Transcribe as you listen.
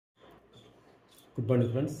Good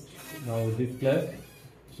morning, friends. Now this class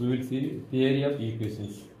we will see theory of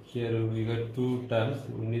equations. Here we got two terms.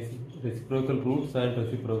 One is reciprocal roots and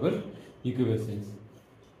reciprocal equations.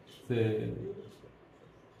 So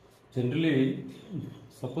generally,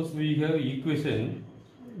 suppose we have equation.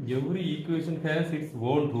 Every equation has its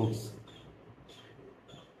own roots.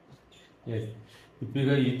 Yes. If we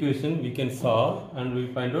have equation, we can solve and we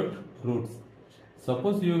find out roots.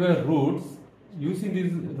 Suppose you have roots. Using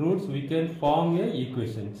these roots, we can form a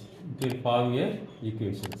equations. We can form a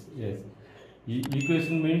equations. Yes.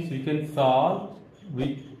 Equation means we can solve.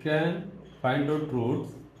 We can find out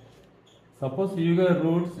roots. Suppose you have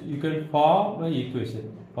roots, you can form an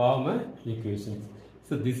equation. Form a equations.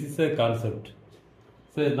 So this is a concept.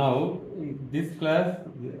 So now this class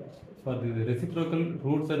for the reciprocal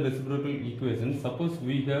roots and reciprocal equations. Suppose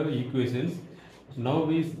we have equations. Now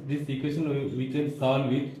this equation we can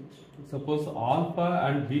solve it. Suppose alpha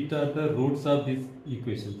and beta are the roots of these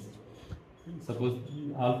equations. Suppose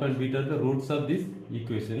alpha and beta are the roots of this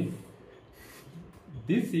equation.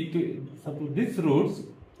 Suppose these roots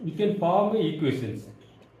we can form equations.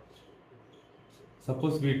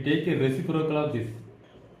 Suppose we take a reciprocal of this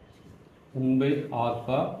 1 by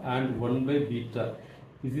alpha and 1 by beta.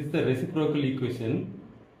 This is the reciprocal equation.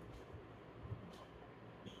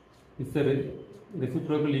 It's the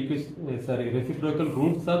reciprocal equation. Reciprocal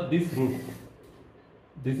roots of this root.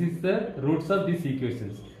 This is the roots of these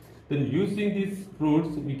equations. Then using these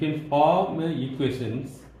roots, we can form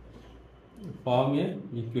equations.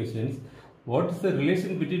 What is the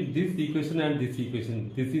relation between this equation and this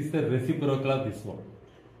equation? This is the reciprocal of this one.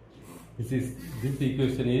 This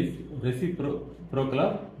equation is reciprocal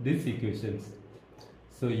of these equations.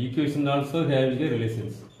 So equation also having a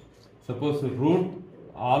relations. Suppose root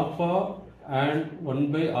alpha and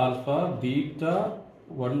 1 by alpha, beta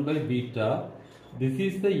 1 by beta. This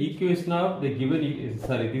is the equation of the given. This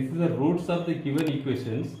is the roots of the given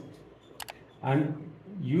equations. And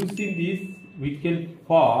using this, we can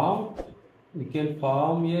form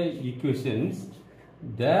a equations.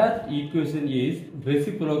 That equation is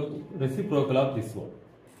reciprocal of this one.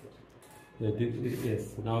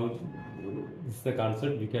 Yes. Now this is the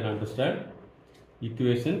concept we can understand.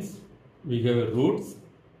 Equations. We have roots.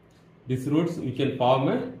 These roots we can form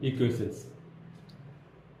equations.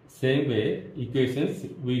 Same way, equations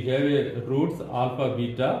we have a roots alpha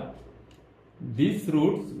beta. These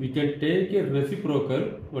roots we can take a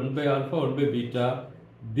reciprocal 1 by alpha 1 by beta.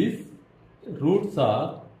 These roots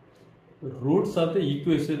are roots of the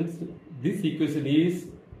equations. This equation is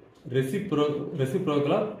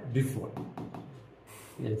reciprocal of this one.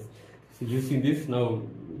 Yes. So using this, now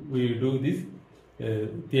we do this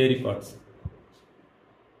theory parts.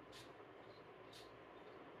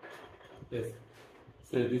 Yes.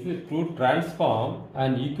 So this is to transform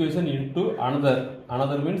an equation into another.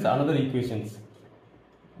 Another means another equations.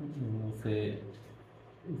 Say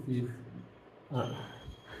this is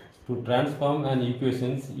to transform an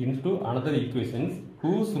equations into another equations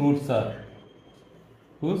whose roots are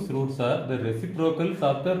the reciprocals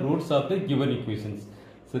of the roots of the given equations.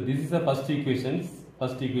 So this is the first equation.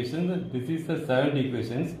 This is the second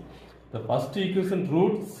equations. The first equation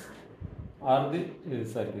roots are the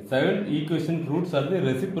second equation roots are the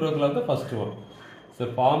reciprocal of the first one.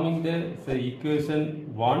 So forming the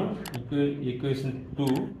equation 1, equation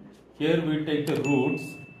 2. Here we take the roots,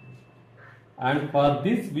 and for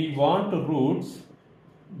this we want roots.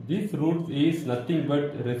 This root is nothing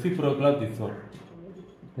but reciprocal of this one.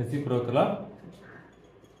 Reciprocal of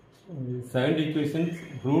second equation's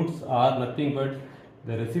roots are nothing but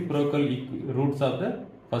the reciprocal roots of the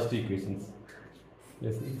first equations.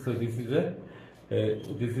 Yes, so this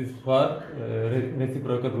is for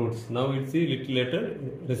reciprocal roots. Now we'll see little later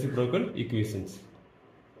reciprocal equations.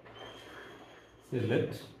 So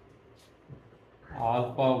let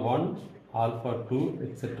alpha 1, alpha 2,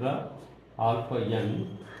 etc. alpha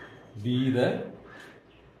n be the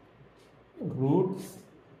roots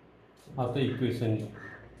of the equation.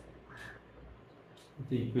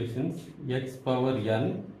 The equations x power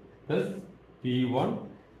n plus p1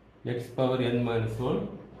 x power n minus 1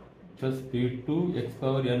 plus p2 x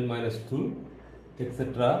power n minus 2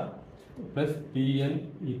 etc. plus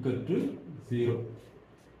pn equal to 0.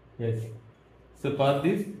 Yes. So for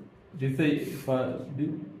these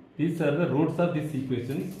are the roots of this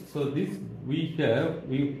equation. So this we have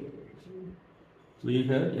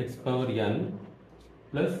x power n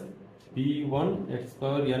plus p1 x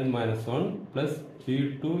power n minus 1 plus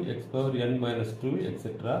p2 x power n minus 2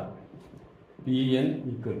 etc. pn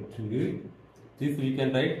equal to this we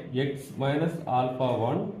can write x minus alpha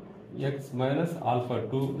 1, x minus alpha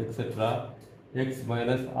 2 etc. x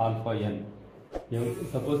minus alpha n.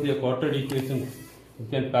 Suppose a quadratic equation you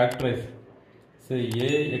can factorize. Say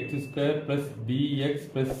ax square plus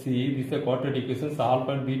bx plus c. These are quadratic equations.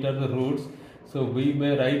 Alpha and beta are the roots. So we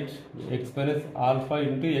may write x minus alpha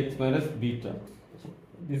into x minus beta.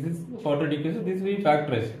 This is quadratic equation. This we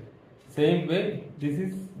factorize. Same way, this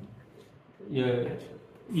is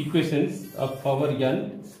equations of power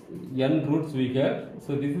n roots we have.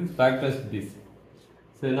 So this is factorized this.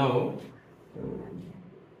 So now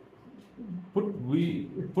put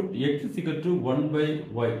x is equal to 1 by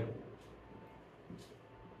y.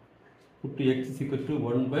 Put x is equal to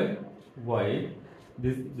 1 by y.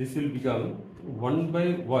 This will become 1 by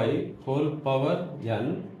y whole power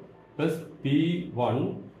n plus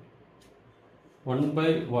p1 1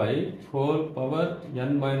 by y whole power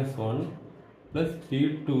n minus 1 plus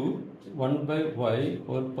p2 1 by y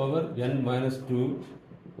whole power n minus 2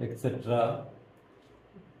 etc.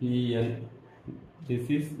 pn. This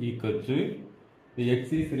is equal to, the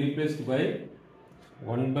x is replaced by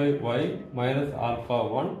 1 by y minus alpha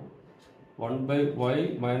 1, 1 by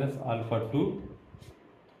y minus alpha 2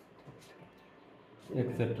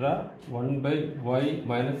 etc. 1 by y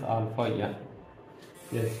minus alpha n.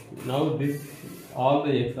 Yes, now this all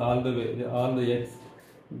the x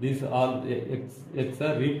these all x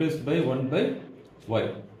are replaced by 1 by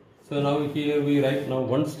y. So now here we write now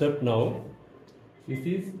one step now. This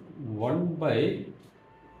is 1 by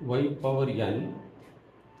y power n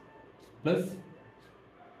plus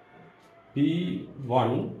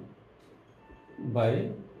p1 by,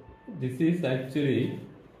 this is actually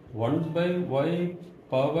 1 by y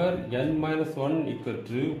power n minus 1 equal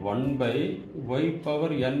to 1 by y power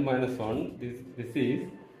n minus 1. This is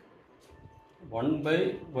 1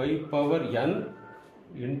 by y power n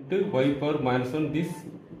into y power minus 1. This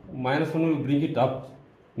minus 1 will bring it up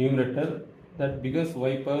numerator, that becomes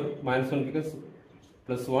y power minus 1 becomes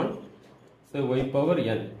plus 1. So y power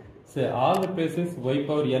n. So all the places y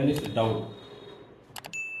power n is down.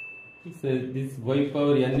 So this y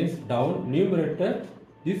power n is down. Numerator,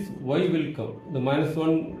 this y will come. The minus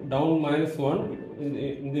 1 down minus 1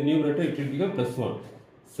 in the numerator it will become plus 1.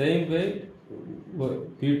 Same way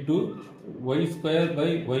p2 y square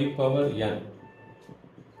by y power n.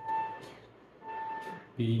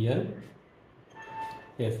 pn.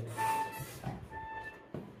 Yes.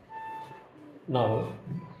 Now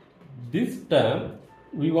this term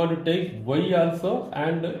we want to take y also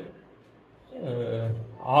and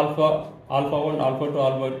alpha 1, alpha 2,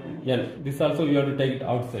 alpha n. This also we have to take it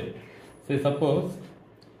outside. So suppose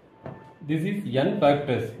this is n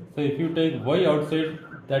factors. So if you take y outside,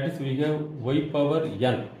 that is we have y power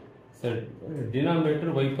n. So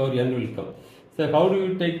denominator y power n will come. So how do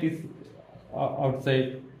you take this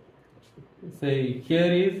outside? Say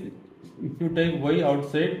here is, if you take y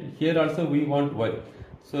outside, here also we want y.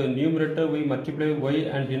 So numerator we multiply y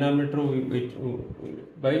and denominator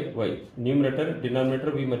by y. Numerator,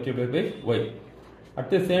 denominator we multiply by y. At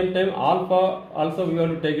the same time alpha also we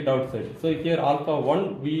want to take it outside. So here alpha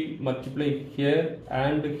 1 we multiply here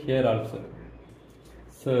and here also.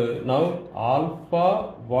 So now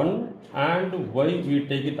alpha 1 and y we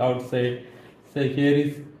take it outside. So here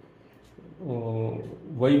is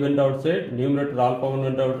y went outside, numerator alpha 1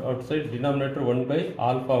 went outside, denominator 1 by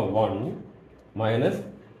alpha 1 minus,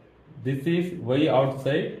 this is y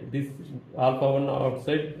outside, this alpha 1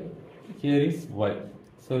 outside, here is y.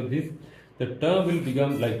 So this, the term will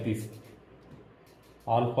become like this,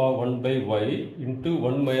 alpha 1 by y into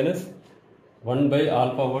 1 minus 1 by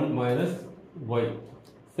alpha 1 minus y.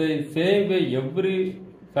 So same way every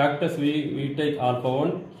factors we take alpha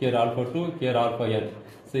 1, here alpha 2, here alpha n.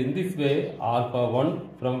 So in this way alpha 1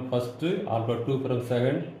 from first, alpha 2 from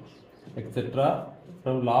second, etc.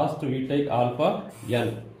 From last we take alpha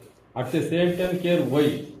n. At the same time here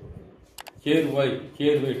y, here y,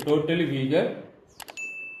 here y. Totally we get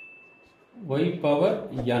y power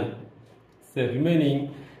n. So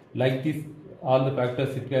remaining like this, all the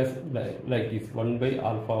factors it has like this, 1 by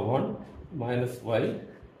alpha 1 minus y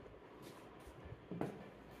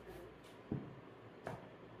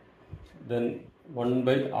then 1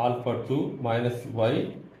 by alpha 2 minus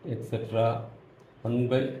y etc. 1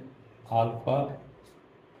 by alpha,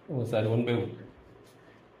 1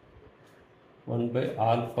 by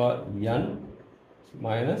alpha n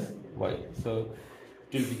minus y. So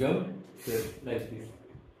it will become like this.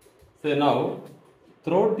 So now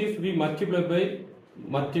throughout this we multiply by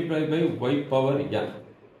y power n.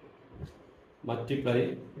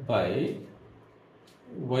 Multiply by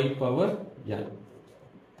y power n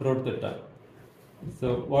throughout the term. So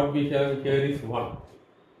what we have here is 1.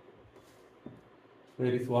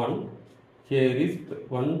 Here is 1. Here is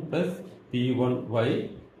 1 plus p1y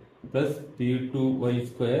plus p2y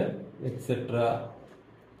square etc.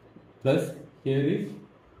 plus here is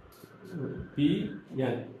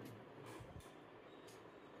pn.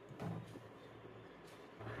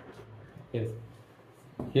 Yes,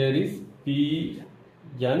 here is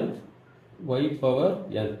pn y power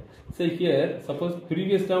n. So here, suppose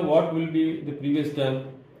previous term, what will be the previous term?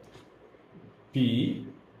 P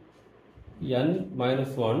n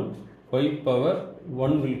minus 1 y power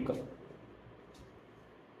 1 will come.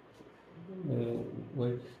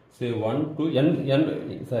 Say 1 to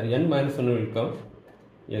n minus 1 will come.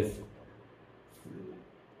 Yes.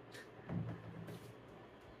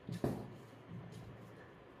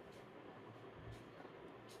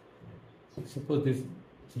 Suppose this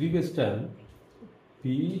previous term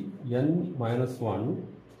p n minus 1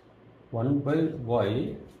 by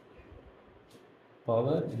y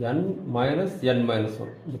power n minus 1.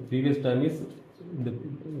 The previous term is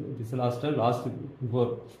this last term,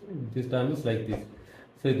 before this term is like this.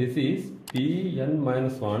 So this is p n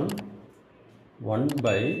minus 1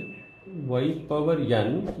 by y power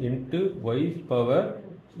n into y power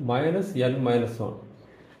minus n minus 1.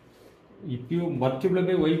 If you multiply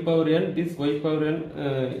by y power n, this y power n,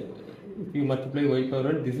 if you multiply y power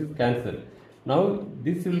n, this is cancelled. Now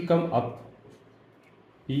this will come up.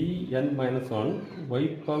 P n minus 1 y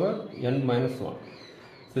power n minus 1.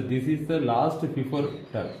 So this is the last before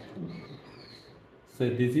term. So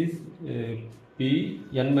this is p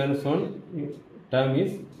n minus 1 term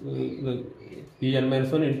is p n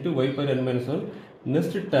minus 1 into y power n minus 1.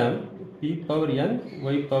 Next term p power n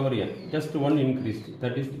y power n. Just one increased.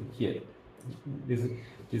 That is here. This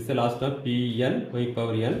is the last term p n y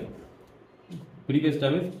power n. Previous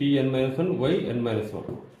term is p n minus 1 y n minus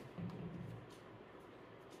 1.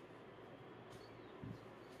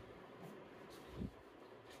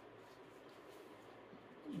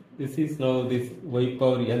 This is now this y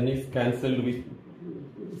power n is cancelled with,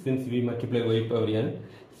 since we multiply y power n.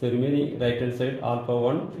 So remaining right hand side alpha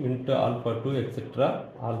 1 into alpha 2 etc.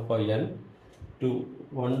 alpha n to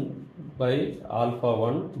 1 by alpha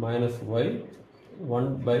 1 minus y,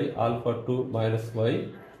 1 by alpha 2 minus y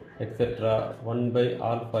etc. 1 by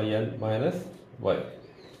alpha n minus y.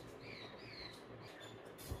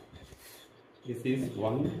 This is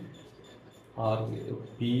 1 or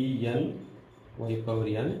p n y power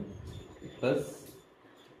n plus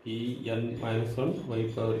p n minus 1 y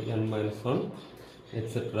power n minus 1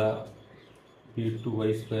 etc. p2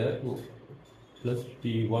 y square plus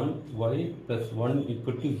p1 y plus 1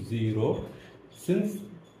 equal to 0. Since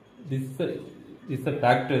this is the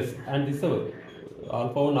factors and this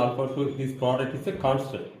alpha 1 alpha 2, this product is a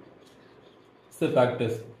constant. It's the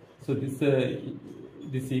factors. So this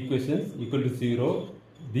equations equal to 0.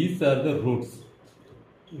 These are the roots.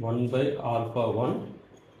 1 by alpha 1,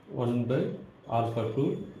 1 by alpha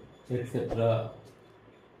 2 etc.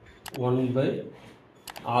 1 by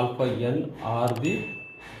alpha n are the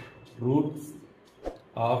roots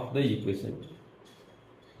of the equation.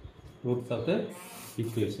 Roots of the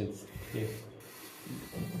equations. Yes.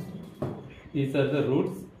 These are the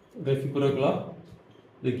roots, reciprocal of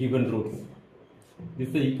the given roots. These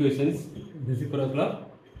are the equations, reciprocal of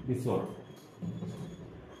this one.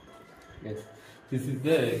 Yes. This is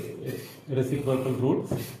the reciprocal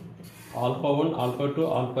roots. Alpha 1, alpha 2,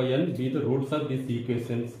 alpha n be the roots of these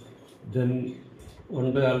equations. Then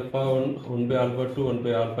 1 by alpha 1, 1 by alpha 2, 1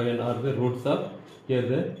 by alpha n are the roots of here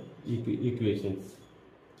the equations.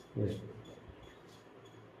 Yes.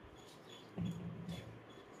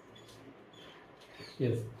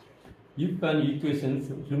 Yes. If an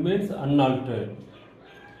equation remains unaltered,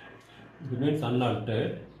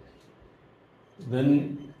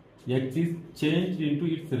 when x is changed into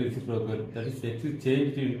its reciprocal, that is x is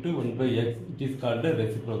changed into 1 by x, it is called a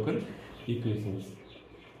reciprocal equations.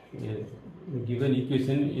 Yes. The given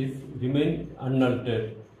equation is remain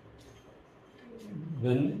unaltered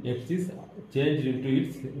when x is changed into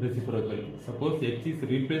its reciprocal. Suppose x is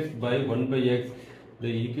replaced by 1 by x,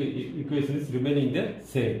 the equation is remaining the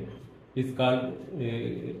same. It's called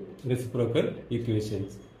reciprocal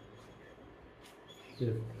equations.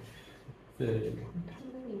 Yes. So,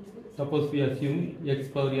 suppose we assume x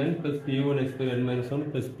power n plus p1 x power n minus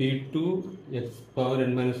 1 plus p2 x power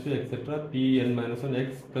n minus 2 etc. pn minus 1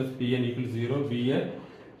 x plus pn equals 0 be a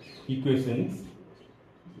equations.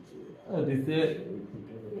 This is a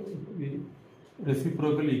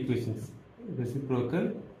reciprocal equations.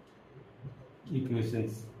 Reciprocal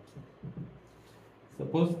equations.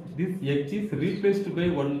 Suppose this x is replaced by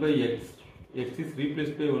 1 by x. X is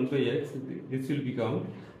replaced by 1 by x. This will become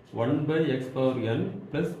 1 by x power n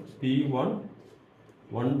plus p1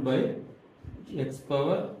 1 by x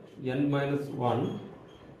power n minus 1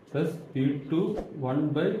 plus P2 1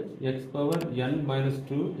 by x power n minus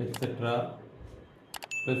 2 etc.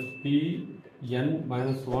 plus Pn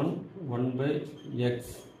minus 1 by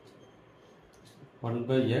x 1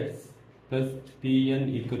 by x plus Pn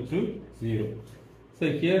equal to 0. So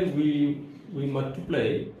here we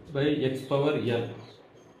multiply by x power n.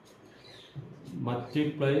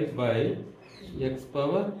 Multiply by x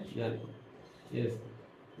power n. Yes,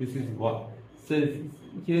 this is what. So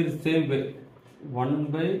here is same way. 1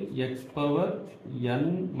 by x power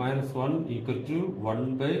n minus 1 equal to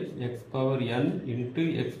 1 by x power n into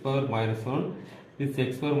x power minus 1. This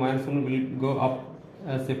x power minus 1 will go up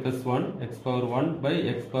as a plus 1, x power 1 by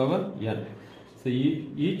x power n. So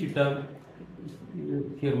each term,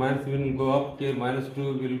 here minus 1 will go up, here minus 2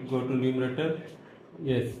 will go to numerator.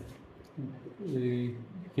 Yes,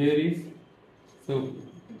 here is, so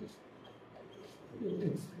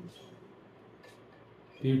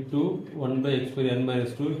P2 1 by x power n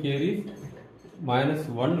minus 2, here is minus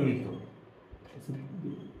 1 will come,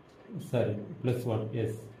 sorry, plus 1,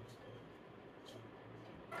 yes.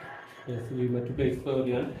 Yes, we multiply x power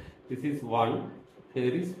n, this is 1,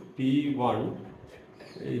 here is P1,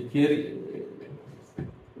 here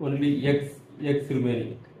only x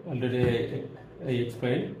remaining, already I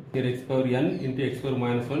explained, here x power n into x power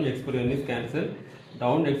minus 1, x power n is cancelled,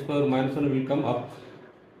 down x power minus 1 will come up,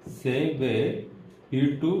 same way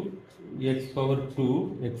P2 x power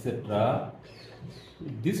 2 etc.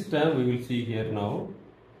 This term we will see here now,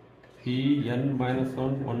 Pn minus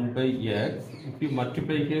 1 by x, if you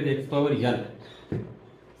multiply here x power n,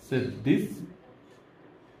 so this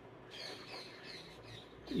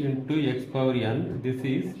into x power n, this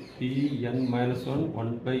is Pn minus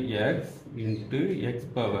 1 by x into x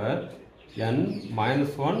power n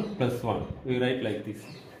minus 1 plus 1, we write like this.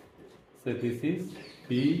 So this is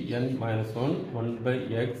Pn minus 1 by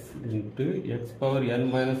x into x power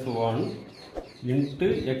n minus 1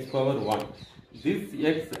 into x power 1. This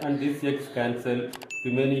x and this x cancel,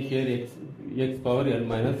 remaining here x power n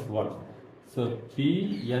minus 1. So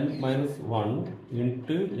Pn minus 1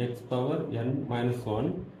 into x power n minus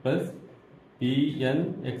 1 plus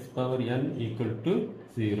Pn x power n equal to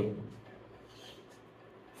 0.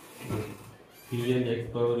 Pn x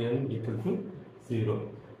power n equal to 0.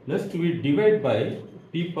 Next we divide by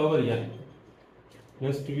p power n.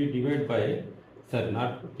 Next we divide by, sorry,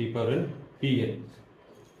 not p power n, Pn.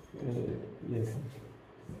 Yes.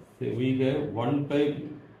 So we have 1 by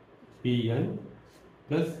Pn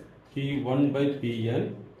plus P1 by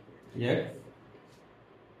Pn x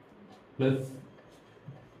plus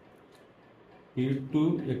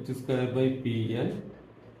P2 x square by Pn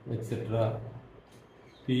etc.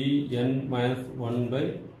 Pn minus 1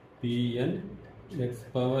 by Pn x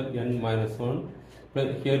power n minus 1. But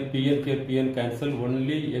here Pn cancel,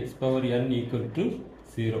 only x power n equal to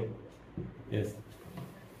 0. Yes.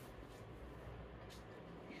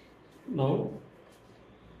 Now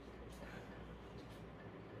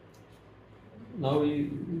we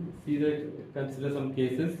see that, consider some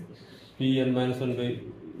cases, Pn minus 1 by,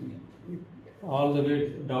 all the way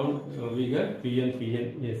down we get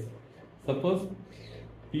Pn, yes. Suppose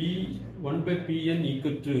P1 by Pn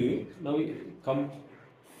equal to, now we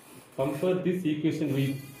compare this equation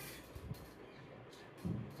with,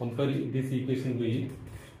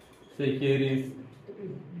 so here is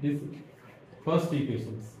this first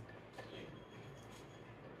equations,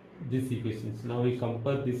 now we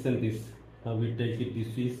compare this and this, now we take it,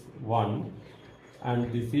 this is 1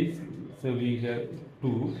 and this is, so we have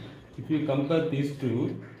 2, if you compare these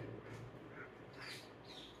two,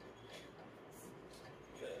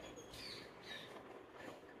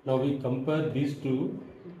 now we compare these two,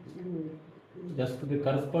 just the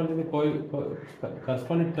corresponding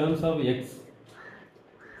terms of x.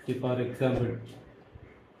 See, for example,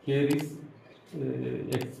 here is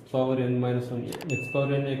x power n minus 1, x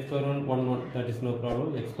power n, 1, that is no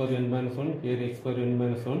problem, x power n minus 1, here x power n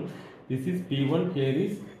minus 1, this is P1, here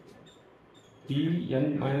is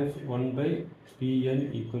Pn minus 1 by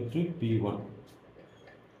Pn equal to P1.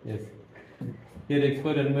 Yes, here x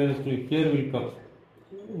power n minus 2, here will come,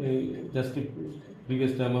 just the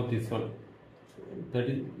previous term of this one, that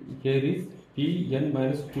is, here is Pn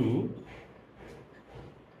minus 2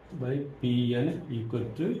 by Pn equal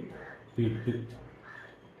to P2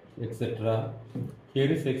 etc.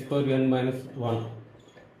 Here is x power n minus 1,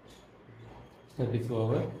 that is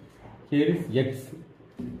over. Here is x,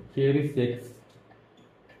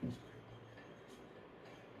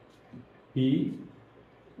 P1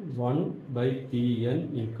 by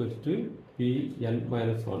Pn equal to Pn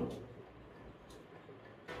minus 1.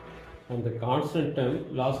 and the constant term,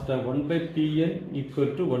 last term 1 by Pn equal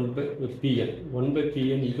to 1 by Pn. 1 by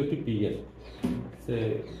Pn equal to Pn.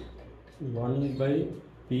 Say 1 by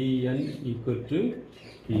Pn equal to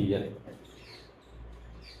Pn.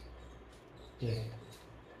 Yeah.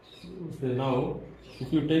 So now,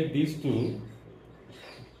 if you take these two,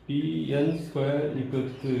 Pn square equal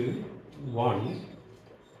to 1,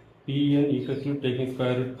 Pn equal to taking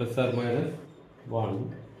square root plus or minus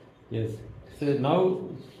 1. Yes. So now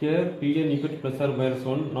here Pn equal to plus or minus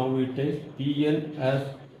 1. Now we take Pn as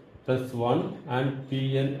plus 1 and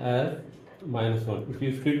Pn as minus 1. If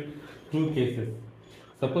you split two cases,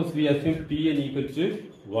 suppose we assume Pn equal to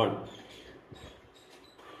 1.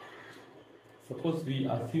 Suppose we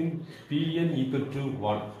assume Pn equal to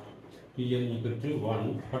 1. Pn equal to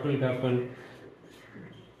 1. What will happen?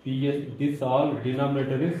 Pn, this all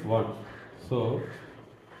denominator is 1. So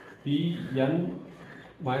Pn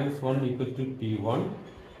minus 1 equal to P1,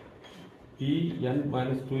 Pn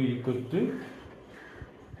minus 2 equal to,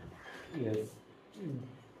 yes,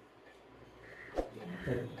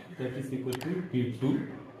 that is equal to P2.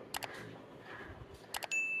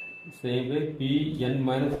 Same way, Pn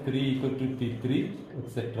minus 3 equal to P3,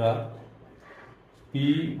 etc.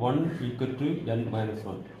 P1 equal to n minus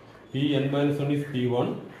 1. Pn minus 1 is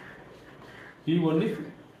P1, P1 is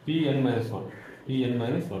Pn minus 1. Pn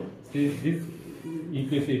minus 1. See, this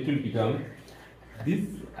equation, it will become this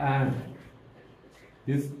and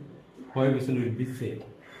this coefficient will be same.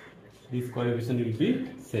 This coefficient will be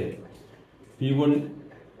same. P1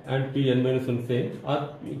 and Pn minus 1 same,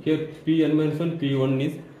 or here Pn minus 1, P1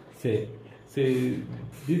 is same. So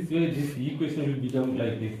this way this equation will become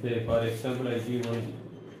like this. Say for example, I give one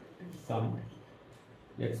sum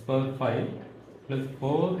x power 5 plus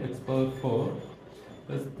 4x power 4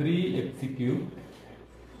 plus 3x cube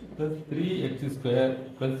plus 3x square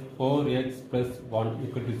plus 4x plus 1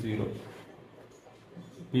 equal to 0.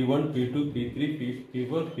 P1, P2, P3,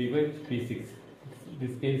 P4, P5, P6.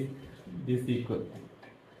 This case, this equal.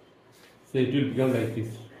 So it will become like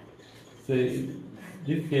this. So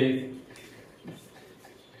this case,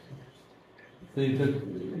 so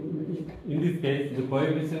in this case, the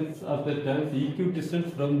coefficients of the terms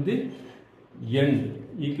equidistant from the end.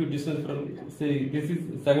 Equidistant from, say, this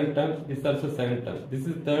is second term, this is also second term. This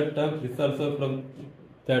is third term, this is also from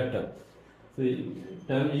third term. So,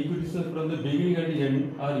 term equidistant from the beginning and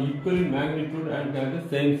end are equal in magnitude and have the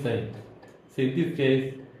same sign. So, in this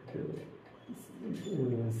case,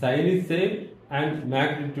 sign is same and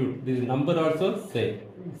magnitude, the number also same.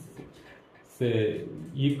 So,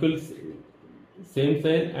 equals same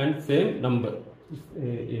sign and same number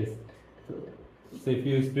is. So, if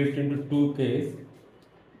you split into two cases,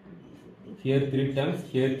 here 3 times,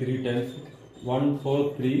 here 3 times, 1,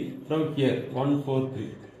 4, 3, from here 1, 4,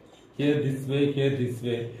 3, here this way, here this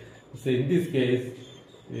way. So in this case,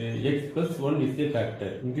 x plus 1 is a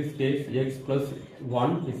factor. In this case, x plus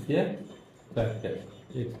 1 is a factor.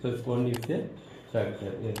 X plus 1 is a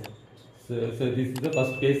factor. Yes. So this is the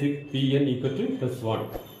first case if Pn equal to plus 1.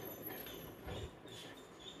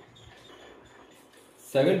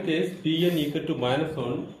 Second case, Pn equal to minus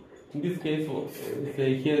 1. In this case,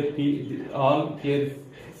 say here all here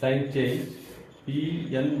sign change.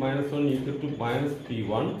 Pn minus 1 equal to minus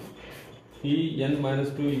P1. Pn minus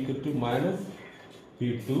 2 equal to minus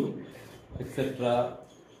P2, etc.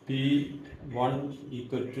 P1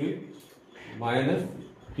 equal to minus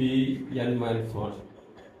Pn minus 1.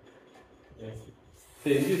 Yes. So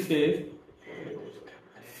in this case,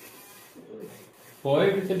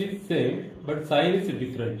 coefficient is same, but sign is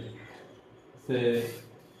different. So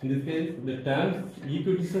in this case, the terms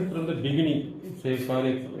equidistant from the beginning. Say for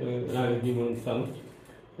example, I will give one sum.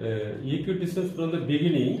 Equidistant from the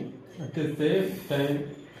beginning. At the same time,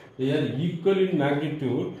 they are equal in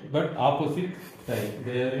magnitude but opposite sign.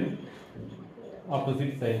 They are in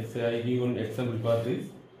opposite signs. So I give one example for this.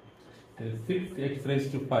 6x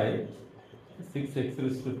raised to 5, 6x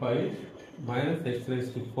raised to 5 minus x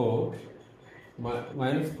raised to 4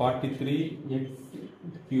 minus 43x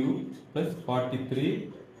cube plus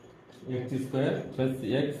 43 x square plus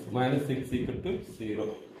x minus 6 equal to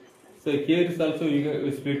 0. So here is also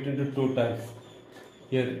we split into two times.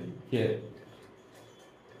 Here.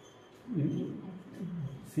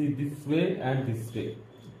 See this way and this way.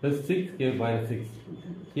 Plus 6, here minus 6.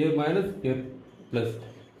 Here minus, here plus.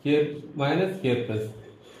 Here minus, here plus.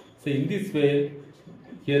 So in this way,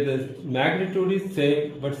 here the magnitude is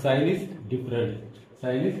same but sign is different.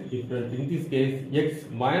 Sign is different. In this case, x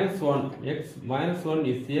minus 1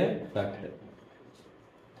 is a factor.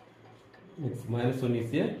 X minus 1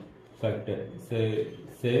 is a factor. So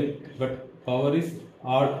same, but power is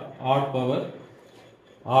odd power.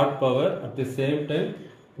 odd power. At the same time,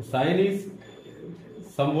 the sign is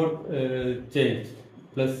somewhat changed.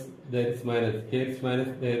 Plus there is minus. Here is minus,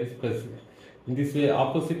 there is plus. In this way,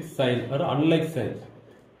 opposite sign or unlike sign.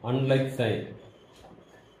 Unlike sign.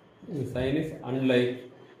 The sign is unlike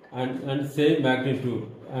and same magnitude.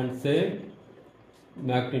 And same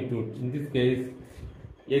magnitude. In this case,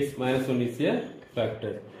 x minus 1 is a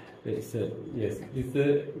factor. Yes, yes. This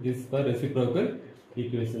is for reciprocal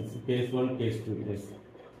equations. Case 1, case 2. Yes.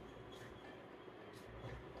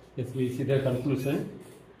 Yes, we see the conclusion.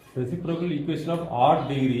 Reciprocal equation of odd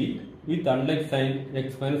degree with unlike sign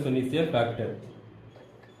x minus 1 is a factor.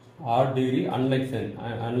 Odd degree, unlike sign.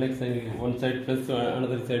 Unlike sign is one side plus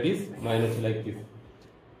another side is minus, like this.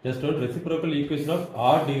 Just note reciprocal equation of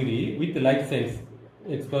odd degree with like signs.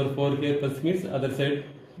 X power 4 here plus means other side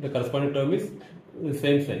the corresponding term is the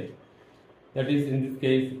same sign. That is, in this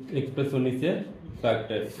case, x plus 1 is a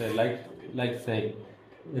factor. So like sign,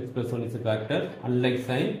 x plus 1 is a factor. Unlike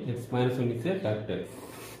sign, x minus 1 is a factor.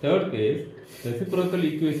 Third case, reciprocal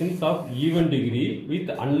equations of even degree with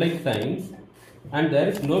unlike signs, and there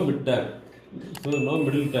is no mid term. So no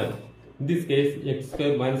middle term. In this case, x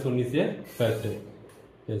square minus 1 is a factor.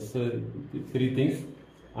 Yes, so three things.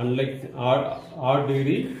 Unlike odd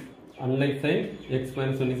degree, unlike sign, x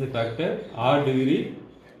minus 1 is a factor. Odd degree,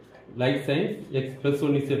 like sign, x plus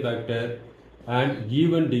 1 is a factor. And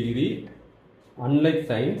even degree, unlike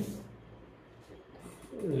signs,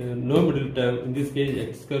 no middle term. In this case,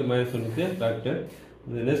 x square minus 1 is a factor.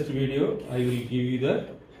 In the next video, I will give you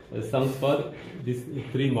the sums for these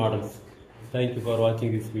three models. Thank you for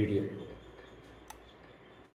watching this video.